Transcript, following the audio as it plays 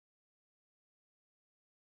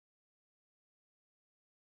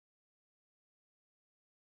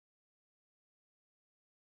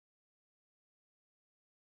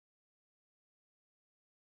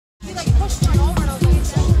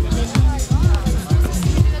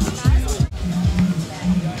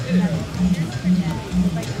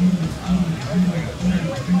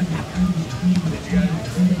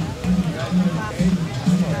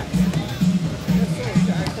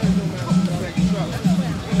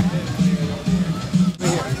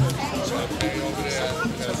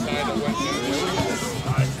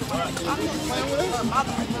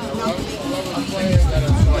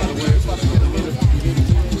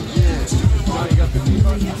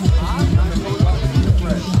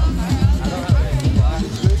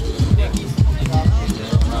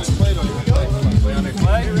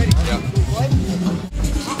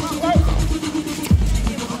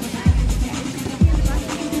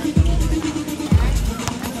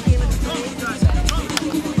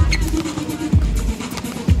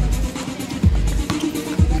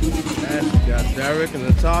Derek and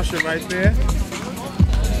Natasha right there.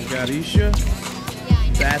 We got Isha.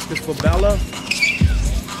 Baskets for Bella.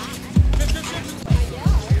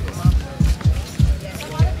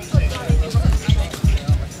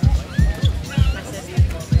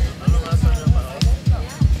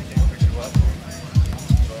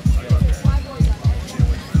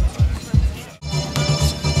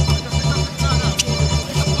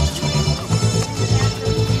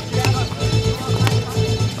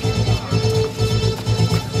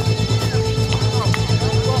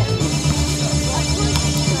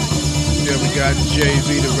 Got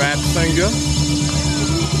JV, the rap singer.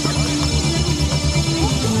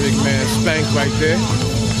 Big man Spank right there.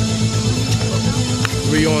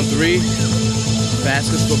 3-on-3.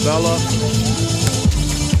 Baskets for Bella.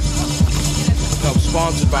 Help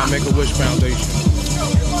sponsored by Make-A-Wish Foundation.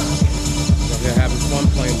 So they're having fun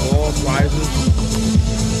playing ball, prizes.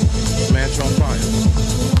 Manch on fire.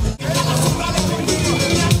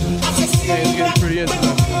 Game's getting pretty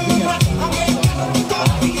interesting.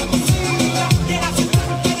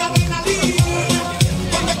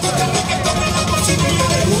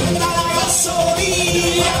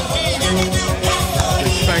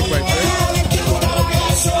 Spank right there.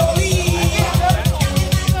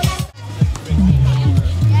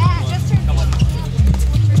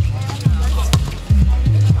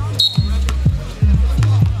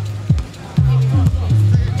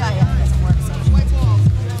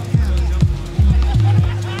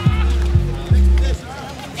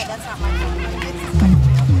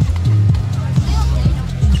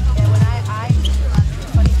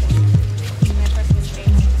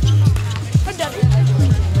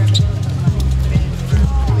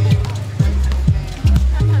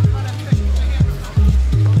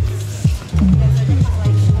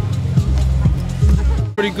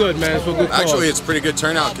 Pretty good, man. It's a good cause. Actually, it's a pretty good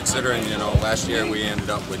turnout considering, you know, last year we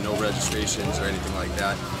ended up with no registrations or anything like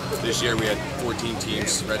that. This year we had 14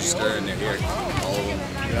 teams register and they're here, all of them,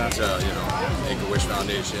 to, you know, Make-A-Wish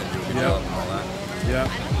Foundation, do a good job and all that. Yeah.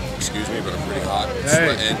 Excuse me, but I'm pretty hot.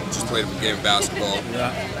 Hey. And just played a game of basketball.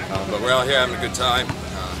 Yeah. But we're out here having a good time.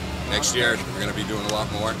 Next year, we're going to be doing a lot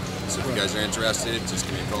more. So if you guys are interested, just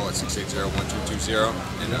give me a call at 680-1220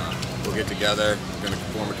 and we'll get together. We're going to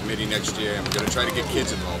form a committee next year and we're going to try to get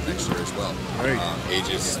kids involved next year as well. Great.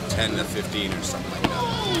 Ages 10 to 15 or something like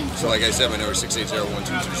that. So like I said, my number is 680-1220.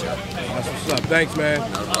 That's what's up. Thanks, man.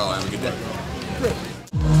 Not a problem. Have a good day.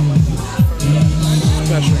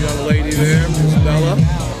 Special young lady there, Miss Bella.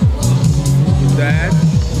 His dad.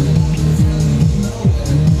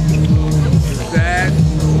 His dad.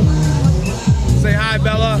 Say hi,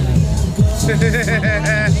 Bella.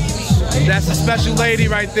 That's a special lady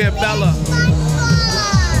right there, Bella.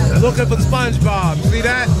 Looking for SpongeBob. See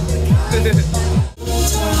that?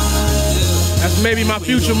 That's maybe my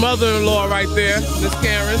future mother-in-law right there, Miss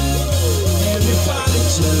Karen.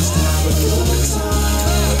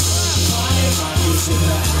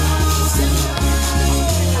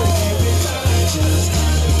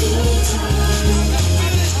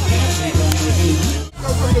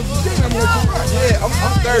 Yeah, I'm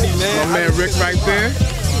 30, man. My man Rick right there.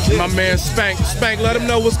 My man Spank. Spank, let him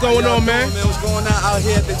know what's going on, man. What's going on out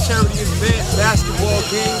here at the charity event, basketball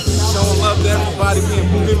game, showing love to everybody. We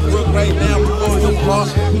in Brook right now. We're going to the park.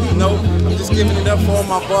 You know, I'm just giving it up for all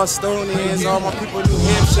my Bostonians, all my people in New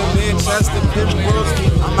Hampshire, Manchester,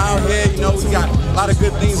 Pittsburgh. I'm out here, you know, we got a lot of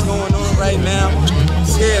good things going on right now.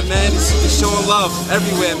 Yeah, man, it's showing love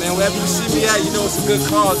everywhere, man. Wherever you see me at, you know it's a good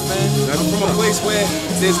cause, man. I'm from a place where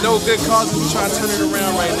there's no good cause, and we're trying to turn it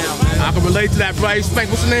around right now, man. I can relate to that, right?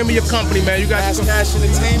 Spank, what's the name of your company, man? You got Cash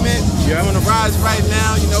Entertainment. Yeah. I'm on the rise right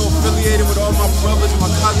now, you know, affiliated with all my brothers, my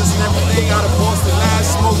cousins and everything out of Boston,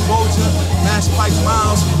 Mass, Smoke Bolger, Mass Spike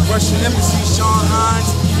Miles, Russian Embassy, Sean Hines,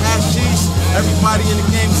 Ash Cheese, everybody in the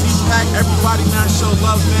game, T-Pack, everybody, man, show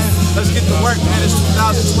love, man. Let's get to work, man. It's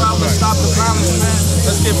 2012. Let's stop the violence, man.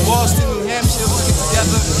 Let's get Boston, New Hampshire, let's get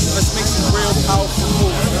together. Let's make some real powerful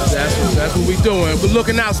moves. That's what we doing. We're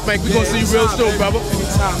looking out, Spank. We're gonna see you real soon, brother.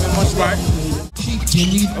 Anytime, man. Much right. Okay,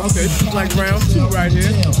 this is like round 2 right here.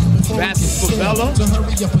 Baskets for Bella.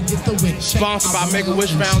 Sponsored by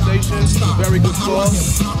Make-A-Wish Foundation. Very good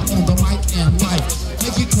cause.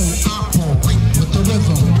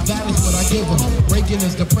 That is what I give them. Breaking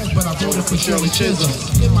is depressed, but I voted for Shirley Chisholm.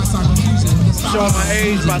 Showing my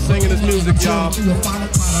age by singing this music, y'all.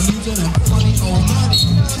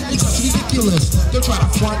 It's just ridiculous. They'll try to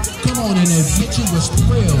front. Come on and admit you was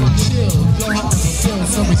thrilled. Chill. You'll have to fulfill.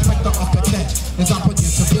 So respect the architect as I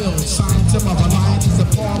begin to build. Sign to my reliance is a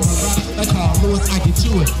form of rap. Like Carl Lewis, I get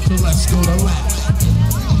to it. So let's go to rap.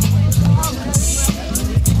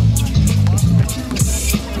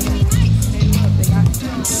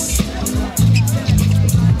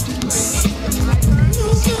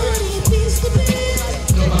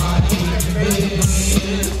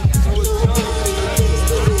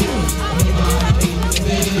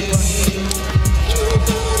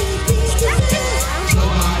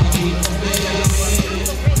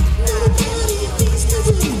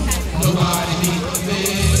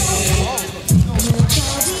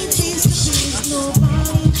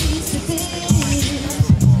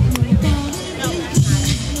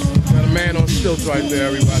 Stilts right there,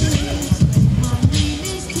 everybody.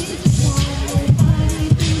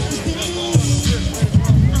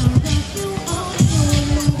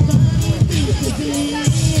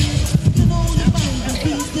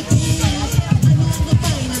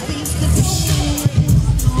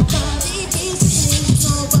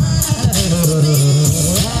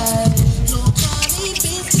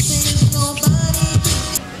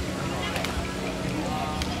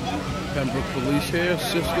 Pembroke Police here,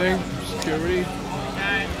 assisting. Security. A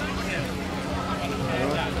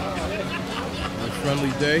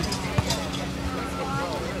friendly day.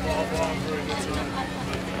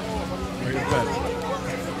 Great event.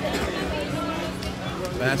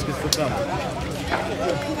 Baskets for Bella.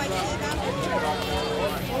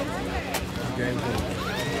 Game's over.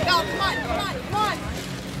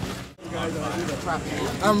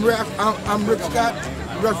 I'm Rick Scott,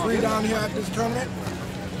 referee down here at this tournament.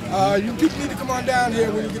 You people need to come on down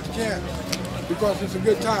here when you get the chance because it's a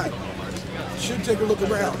good time. Should take a look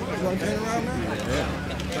around. You want to hang around now?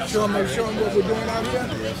 Yeah. Show them what we're doing out here.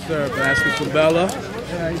 Yes, sir. Baskets for Bella.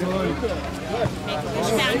 How you doing? Make-A-Wish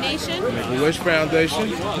Foundation. Make-A-Wish Foundation.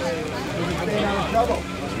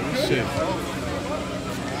 Shit.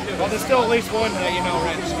 Well, there's still at least one that you know,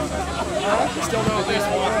 Rich. There's still at least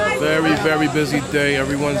one. Very, very busy day.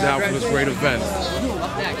 Everyone's out for this great event.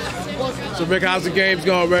 So, Rick, how's the games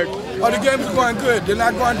going, Rick? Oh, the games are going good. They're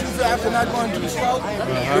not going too fast. They're not going too slow.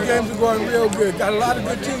 The games are going real good. Got a lot of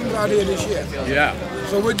good teams out here this year. Yeah.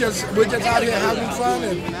 So we're just out here having fun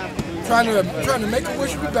and trying to make a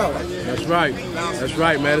wish for Bella. That's right. That's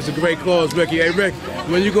right, man. It's a great cause, Ricky. Hey, Rick,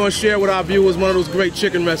 when you going to share with our viewers one of those great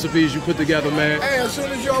chicken recipes you put together, man? Hey, as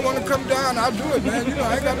soon as y'all want to come down, I'll do it, man. You know,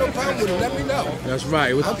 I ain't got no problem with it. Let me know. That's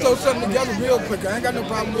right. I'll throw something together real quick. I ain't got no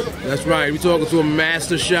problem with it. That's right. We're talking to a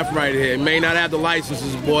master chef right here. He may not have the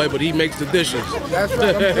licenses, boy, but he makes the dishes. That's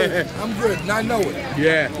right. I'm good. I'm good, and I know it.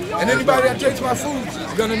 Yeah. And anybody that takes my food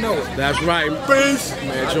is going to know it. That's right. Peace.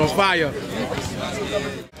 Man, it's on fire.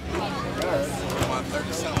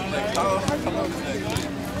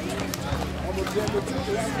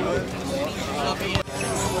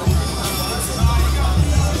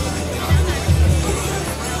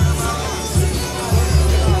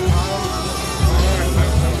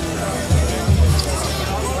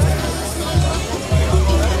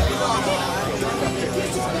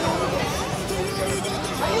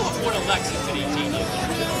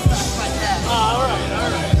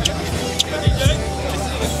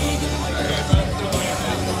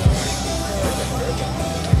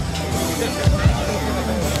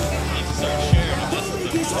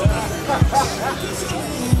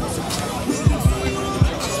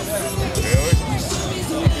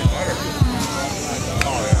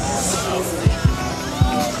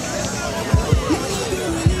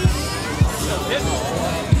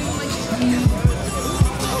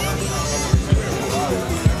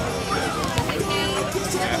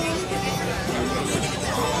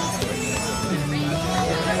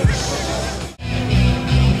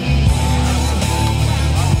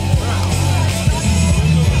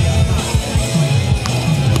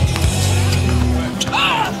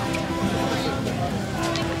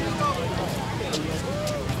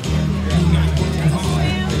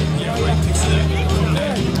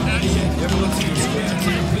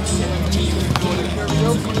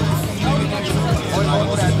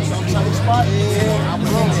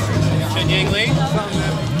 Lee.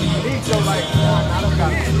 So like, I don't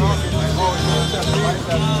got it. Like, oh,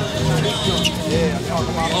 yeah, I'm talking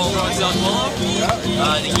about. Oh, Bella.mov?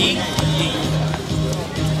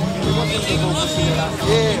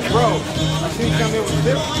 Yeah, bro. I seen something that was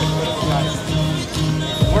different.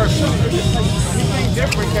 Work. Anything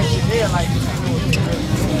different that you hear, like.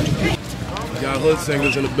 Got hood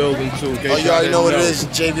singers in the building too. Oh, you already know what it is.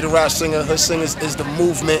 JV the Rap Singer. Hood Singers is the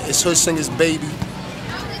movement. It's Hood Singers, baby.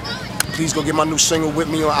 Please go get my new single with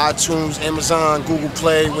me on iTunes, Amazon, Google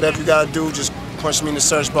Play, whatever you gotta do. Just punch me in the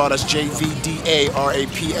search bar. That's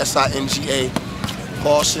JVDARAPSINGA.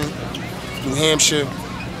 Boston, New Hampshire.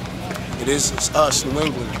 It's us, New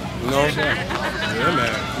England. You know? Yeah,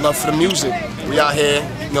 man. Love for the music. We out here,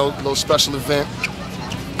 you know, little special event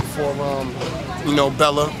for you know,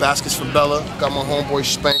 Bella, Baskets for Bella. Got my homeboy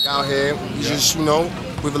Spank out here. We just, you know,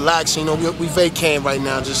 we relaxing, you know, we vacating right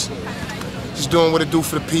now, just doing what it do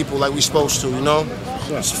for the people like we supposed to, you know?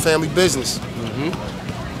 It's a family business.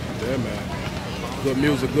 Yeah, man. Good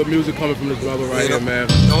music coming from this brother right here, man.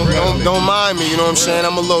 Don't mind me, you know what I'm saying?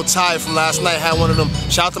 I'm a little tired from last night. Had one of them.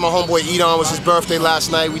 Shout out to my homeboy Edon, it was his birthday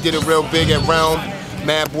last night. We did it real big at Realm.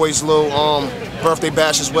 Mad Boy's little birthday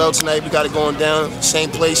bash as well tonight. We got it going down. Same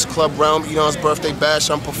place, Club Realm, Edon's birthday bash.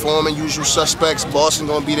 I'm performing, Usual Suspects. Boston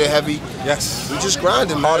gonna be there heavy. Yes. We just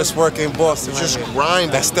grinding, man. Hardest work in Boston. Just grinding.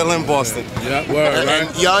 That's still in Boston. Yeah, word, right? And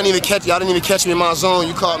y'all didn't even catch me in my zone.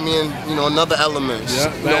 You caught me in, you know, another element.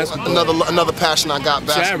 Yeah, you know, another passion I got,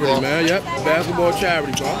 basketball. Charity, man. Yep, basketball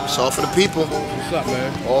charity, bro. It's all for the people. What's up,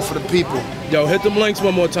 man? All for the people. Yo, hit them links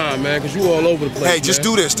one more time, man, because you all over the place. Hey, just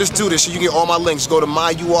do this. Just do this. So you get all my links. Go to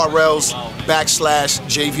my URLs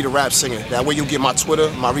 /JV the Rap Singer. That way you'll get my Twitter,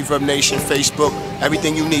 my Reverb Nation, Facebook,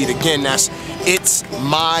 everything you need. Again, it's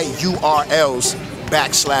my URLs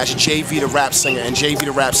 /JV the Rap Singer. And JV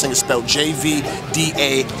the Rap Singer spelled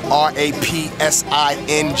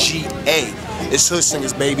JVDARAPSINGA. It's Hood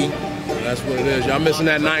Singers, baby. That's what it is. Y'all missing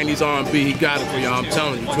that 90s R&B. He got it for y'all. I'm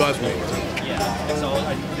telling you. Trust me.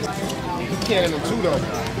 He can't in them too, though.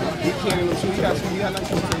 He can't in them too. He got like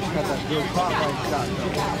that good pop like that.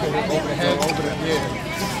 Over the head, over the head.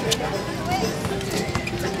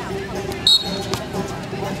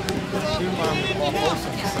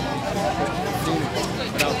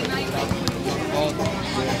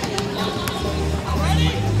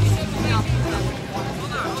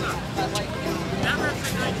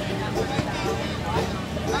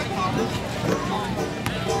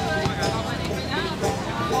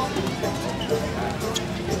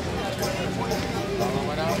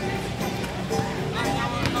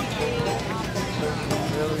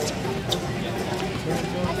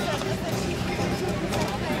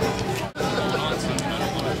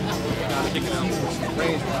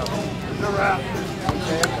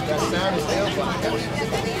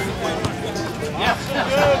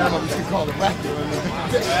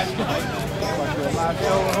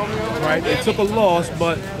 Right, they took a loss,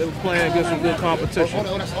 but they were playing against some good competition.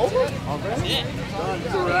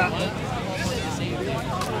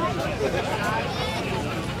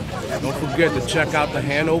 Don't forget to check out the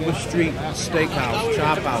Hanover Street Steakhouse,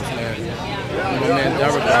 Chop House, man. My man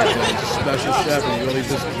Derek out there, he's a special chef and really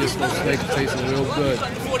just gets those steaks tasting real good.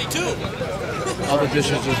 Other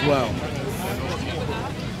dishes as well.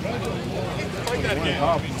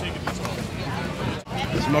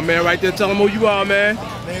 This is my man right there. Tell him who you are, man.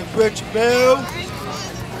 Man, Rich Bell,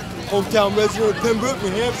 hometown resident of Pembroke,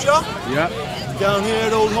 New Hampshire. Yep. Down here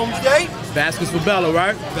at Old Homestay. Baskets for Bella,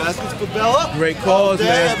 right? Baskets for Bella. Great cause,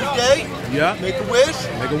 man. Every day. Yep. Make a wish.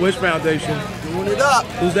 Make a Wish Foundation. Doing it up.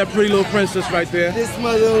 Who's that pretty little princess right there? This is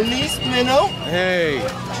my little niece, Minnow. Hey.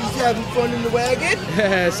 She's having fun in the wagon.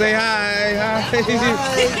 Say hi. Hi.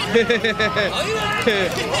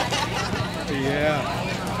 Yeah.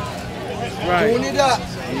 Right. Doing it up.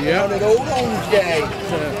 Yep. On an Old Homestay.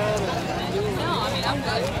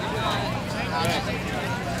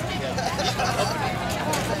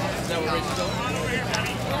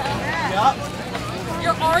 Yep.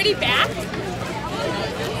 You're already back?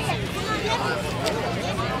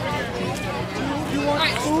 You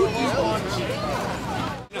want food?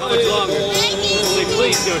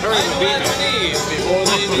 Please do hurry and beat me. Before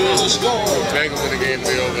they knew the score. Bengals in the game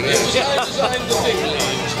be over there. Designed the big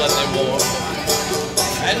leagues that they wore.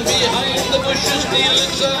 And behind the bushes,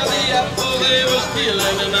 kneeling saw the apple they was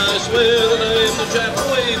peeling, and I swear that I am the chap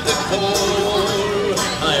who ate the core.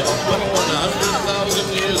 I was born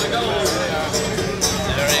 100,000 years ago.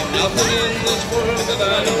 There ain't nothing in this world that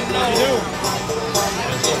I don't know.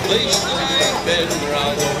 There's a place that I ain't been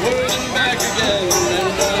around the world and back again,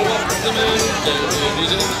 and I walk the mountains, it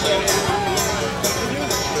isn't so.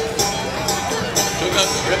 Took up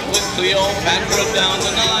trip with Cleopatra down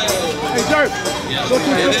the Nile. Hey, Dirk, look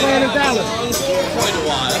who's still playing in Dallas. Quite a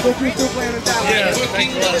while. Look who's still playing in Dallas. Yeah.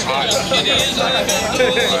 Working the kitties, I got all the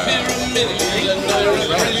pyramids, and I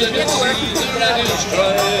represented Caesar at his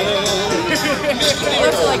trial.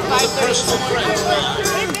 Personal friends of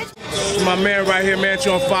mine. My man right here, Manch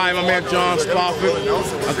on Fire, my man John Spofford,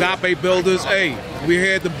 Agape Builders. Hey, we're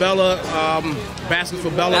here at the Bella, Baskets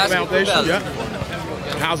for Bella Foundation. Yeah.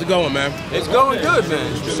 How's it going, man? It's going good,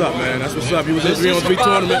 man. What's up, man? That's what's up. You was in 3-on-3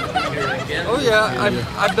 tournament. Oh yeah,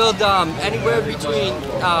 I build anywhere between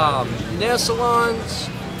nail salons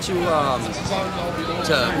to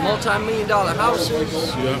multi-million-dollar houses.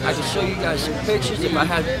 Yeah. I can show you guys some pictures if I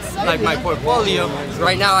had like my portfolio.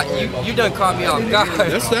 Right now, you done caught me off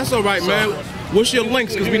guard. That's all right, man. What's your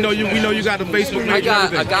links? Because we know you got the Facebook page. I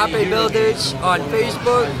got Agape Builders on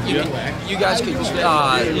Facebook. You guys can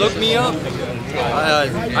look me up.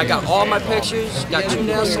 I got all my pictures. Got 2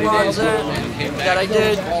 nail salons there that I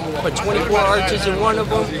did. Put 24 arches in one of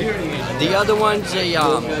them. The other one's a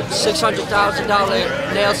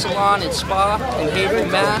 $600,000 nail salon and spa in Haven,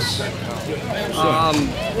 Mass.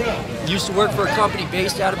 Used to work for a company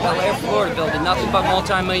based out of Bel Air, Florida, building nothing but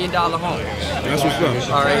multi-million-dollar homes. That's what's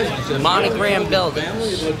up. All right, Monogram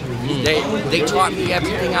Buildings. They taught me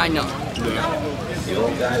everything I know. Yeah.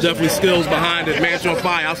 Definitely skills behind it. Manch on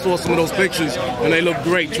Fire. I saw some of those pictures and they look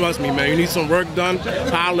great. Trust me, man. You need some work done,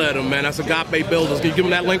 holler at them, man. That's Agape Builders. Can you give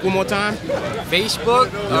them that link one more time? Facebook.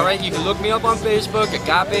 Yeah. All right, you can look me up on Facebook.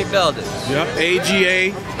 Agape Builders. Yep.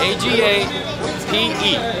 AGA.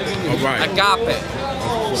 AGAPE. All right. Agape.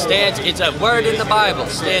 It's a word in the Bible.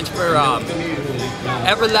 Stands for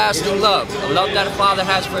everlasting love. A love that a father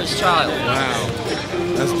has for his child. Wow.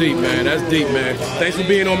 That's deep, man. That's deep, man. Thanks for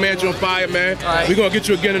being on Manch on Fire, man. Right. We're going to get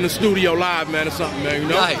you again in the studio live, man, or something, man, you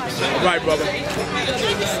know? Nice. All right, brother.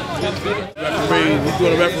 Referee. We're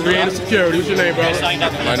doing a referee and a security. What's your name, brother?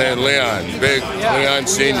 My name is Leon. Big Leon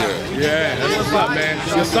Sr. Yeah, that's what's up, man.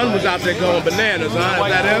 Your son was out there going bananas, huh? Is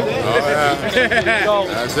that him? Oh,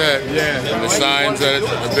 yeah. That's it. Yeah. And the signs that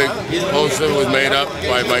a big poster was made up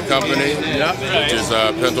by my company, yep. Which is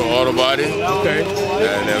Pinto Auto Body. Okay.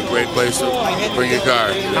 And they're a great place to bring your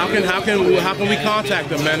car. How can we contact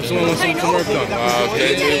them, man, if someone wants some work done?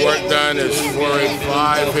 Getting work done is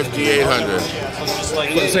 485-5800.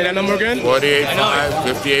 Say that number again?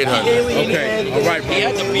 485-5800. Okay. All right, bro.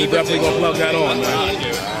 We're definitely going to plug that on, man.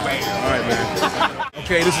 All right, man.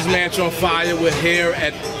 Okay, this is Manch on Fire. We're here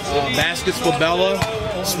at Baskets for Bella,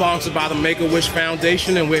 sponsored by the Make-A-Wish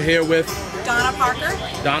Foundation, and we're here with Donna Parker.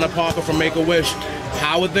 Donna Parker from Make-A-Wish.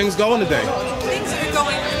 How are things going today? Things are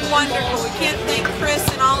going wonderful. We can't thank Chris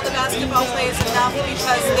and all the basketball players enough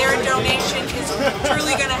because their donation is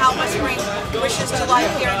truly going to help us bring wishes to life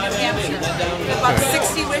here in New Hampshire. We have about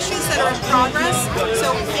 60 wishes that are in progress,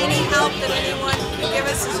 so any help that anyone can give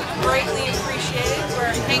us is greatly appreciated. We're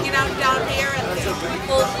hanging out down here at the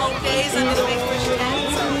old home days under the Make-A-Wish tent,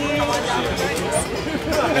 so come on down and join us.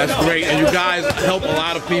 That's great, and you guys help a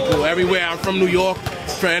lot of people everywhere. I'm from New York.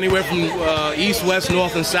 For anywhere from east, west,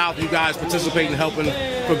 north, and south, you guys participate in helping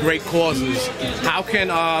for great causes. How can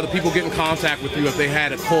the people get in contact with you if they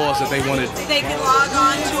had a cause that they wanted? They can log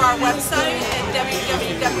on to our website at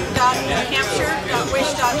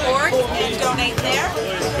www.newhampshire.wish.org and donate there.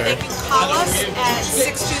 Okay. They can call us at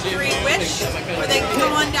 623-WISH, or they can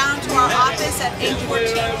come on down to our office at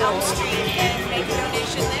 814 Elm Street and make a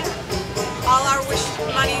donation there. All our wish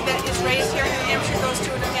money that is raised here in New Hampshire goes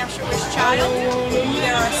to a New Hampshire Wish child.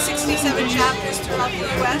 There are 67 chapters throughout the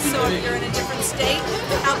U.S., so if you're in a different state,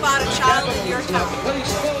 help out a child in your town.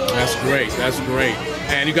 That's great. That's great.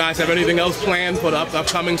 And you guys have anything else planned for the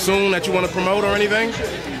upcoming soon that you want to promote or anything?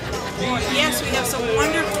 Yes, we have some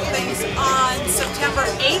wonderful things. On September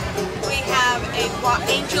 8th, we have a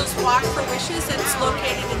Angels Walk for Wishes that's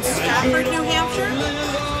located in Stratford, New Hampshire.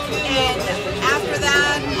 And after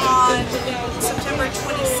that, on September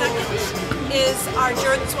 22nd, is our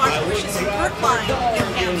Jordan's Walk for Wishes in Brookline, New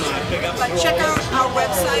Hampshire. But check out our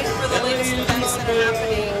website for the latest events that are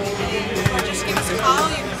happening. Or just give us a call.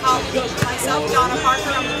 You can call myself, Donna Parker.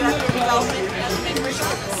 I'm the Director of Development at the Make-A-Wish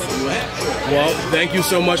office. Well, thank you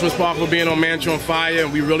so much, Ms. Parker, for being on Manch on Fire,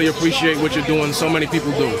 and we really appreciate what you're doing. So many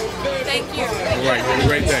people do. Thank you. All right, have a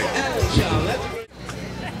great day.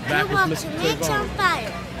 Back with Manch on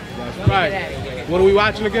Fire. That's right. What are we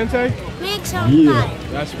watching again, Tay? Manch on Fire.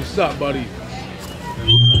 That's what's up, buddy.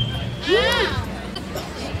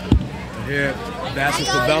 Here, Baskets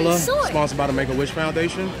for Bella, sponsored by the Make-A-Wish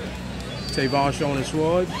Foundation. Tavon showing his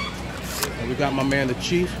sword. And we got my man, the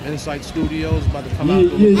Chief, Insight Studios, about to come out.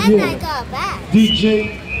 And I got back.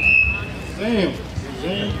 DJ Sam.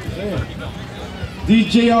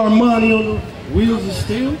 DJ Armani on the Wheels of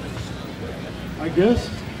Steel, I guess.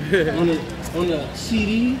 on the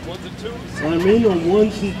CD. Ones and twos. I mean, on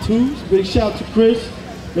ones and twos. Big shout to Chris,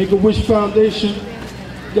 Make-A-Wish Foundation.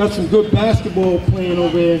 Got some good basketball playing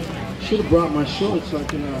over there. Should have brought my shorts so I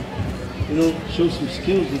can, you know, show some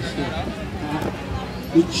skills and stuff.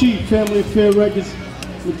 The Chief, Family Affair Records.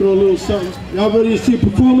 We'll throw a little something. Y'all ready to see a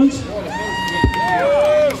performance?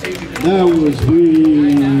 That was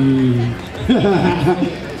weird.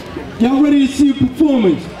 Y'all ready to see a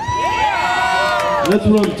performance? That's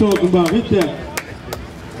what I'm talking about. Hit that.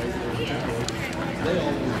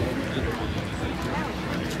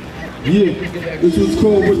 Yeah, this one's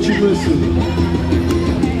called What You Missing.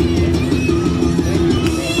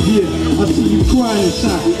 Yeah, I see you crying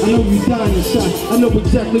inside. I know you dying inside. I know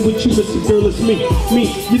exactly what you missing, girl. It's me.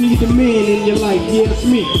 You need a man in your life. Yeah, it's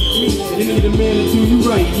me. You need a man to do you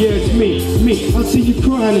right. Yeah, it's me. I see you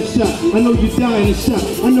crying inside. I know you dying inside.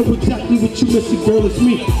 I know exactly what you missing, girl. It's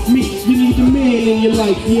me. You need a man in your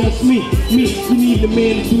life. Yeah, it's me. You need a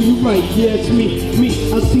man to do you right. Yeah, it's me.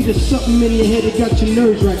 I see there's something in your head that got your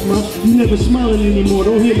nerves right, mom. You never smiling anymore.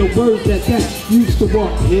 Don't hear no words that. You used to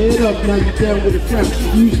walk head up, now you down with a frown.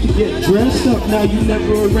 You used to get dressed up, now you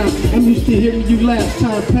never around. I'm used to hearing you last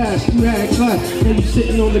time passed. You had class, and you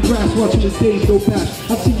sitting on the grass watching the days go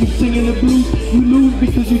past. I see you singing the blues. You lose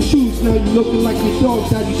because you choose. Now you looking like your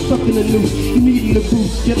dog, now you stuck in the noose. You needing the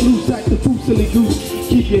boost, get loose, act the fool, silly goose.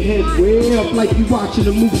 Keep your head way up like you watching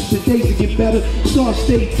a moose. The days will get better, so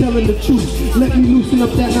stay telling the truth. Let me loosen up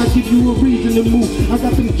that and I give you a reason to move. I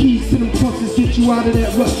got them keys to them crosses, get you out of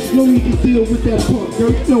that rut. No need to deal with that punk,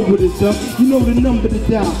 girl, you know what it's up. You know the number to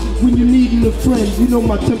dial. When you're needing a friend, you know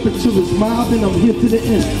my temperature is mild and I'm here to the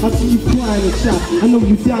end. I see you crying inside, I know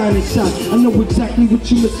you dying inside. I know exactly what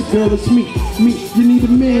you missing, girl, it's me. You need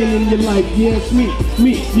a man in your life, yeah, it's me.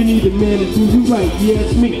 You need a man to do you right, yeah,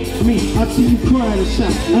 it's me. I see you crying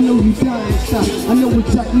inside, I know you dying inside. I know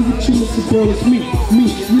exactly what you missing, girl, it's me.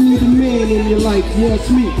 You need a man in your life, yeah, it's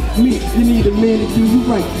me. You need a man to do you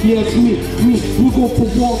right, yeah, it's me. We'll go for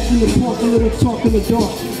walks in the park, a little talk in the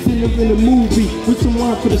dark. Dinner in a movie with some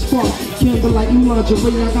wine for the spark. Candlelight, new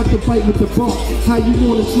lingerie, I got the bite with the bar. How you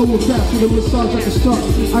want it, slow and fast with a massage I can start.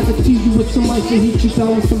 I can tease you with some ice and heat you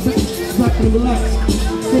down with some vex. Back and relax.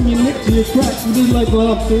 From your neck to your crack, you look like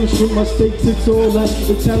lobster, shrimp, my steak tips, all that.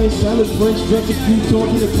 Italian salad, French dressing, food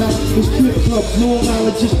talking the pack. The strip club, Long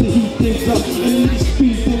Island just to heat things up. And need to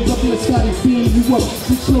speed things up, let's try to beam you up.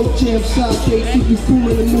 Some slow jam side day, keep you cool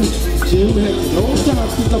in the mood. Jim had no time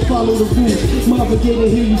since I follow the rules. Marvin Gaye to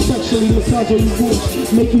hear you sexually massage all you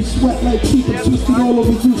wounds. Make you sweat like keep it twisted all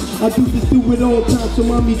over you. I do this do it all the time, so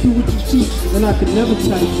mommy do what you choose. And I can never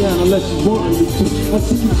tie you down unless you want me to. I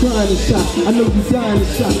see you crying inside, I know you dying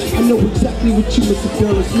inside. I know exactly what you missing,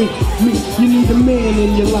 girl, it's me. You need a man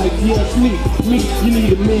in your life, yeah, it's me. You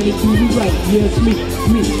need a man to do you right, yeah, it's me.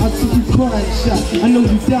 I see you crying inside, I know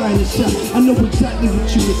you dying inside. I know exactly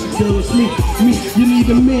what you missing, girl, it's me. You need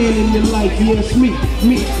a man in your life, yeah, it's me.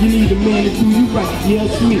 You need a man to do you right, yeah,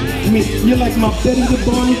 it's me. You're like my Betty the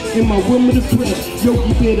Barney and my Wilma the Fred.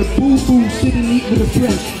 Yogi Bear the boo-boo, sit and eat with a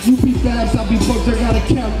friend. You be babs, I be bugs, I got a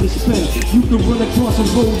count to spend. You can run across a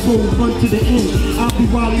road, run to the end. I'll be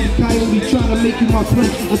Wally the Coyote, try to make you my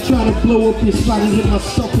friend. I try to blow up your spot and hit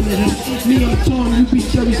myself in the head. Me, I'm Tom, you be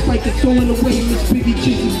Cherry Spike, it's all in the way. Miss Piggy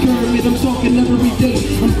chases Kermit, I'm talking every day.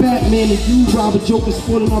 I'm Batman and you rob a Joker,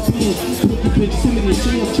 sporting my pants. Put the big Simony,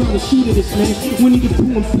 say I'm trying to shoot at this man. Winnie the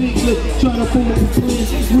Pooh and Piglet, try to form a plan.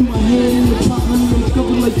 With my hand in the pot, money I'm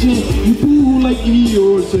covered like jam. You boo like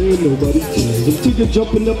Eeyore, saying nobody cares. I'm ticker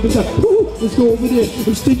jumping up and down, woo, let's go over there.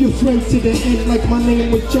 I'm still your friend to the end, like my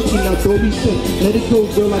name was Chucky. Now don't be sick, let it go,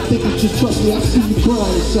 girl, I think you should trust me. I see you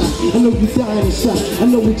crying inside, I know you dying inside. I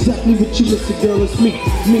know exactly what you missing, girl, it's me.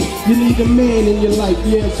 You need a man in your life,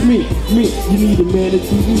 yeah, it's me. You need a man to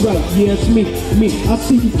do you right, yeah, it's me. I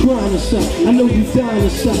see you crying inside, I know you dying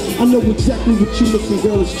inside. I know exactly what you missing,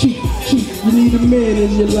 girl, it's cheap. You need a man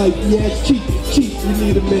in your life, yeah, it's cheap. You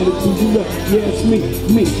need a man to do you right, yeah, it's me.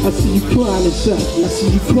 I see you crying inside, I see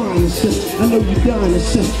you crying inside. I know you dying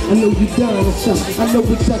inside, I know you dying inside. I know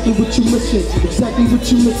exactly what you missing, exactly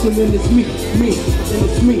what you missing, and it's me, and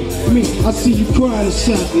it's me. I see you crying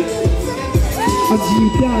inside, I see you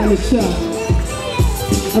dying inside.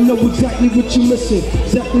 I know exactly what you missing,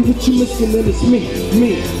 and it's me.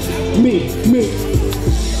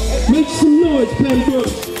 Make some noise,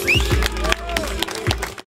 Pembroke.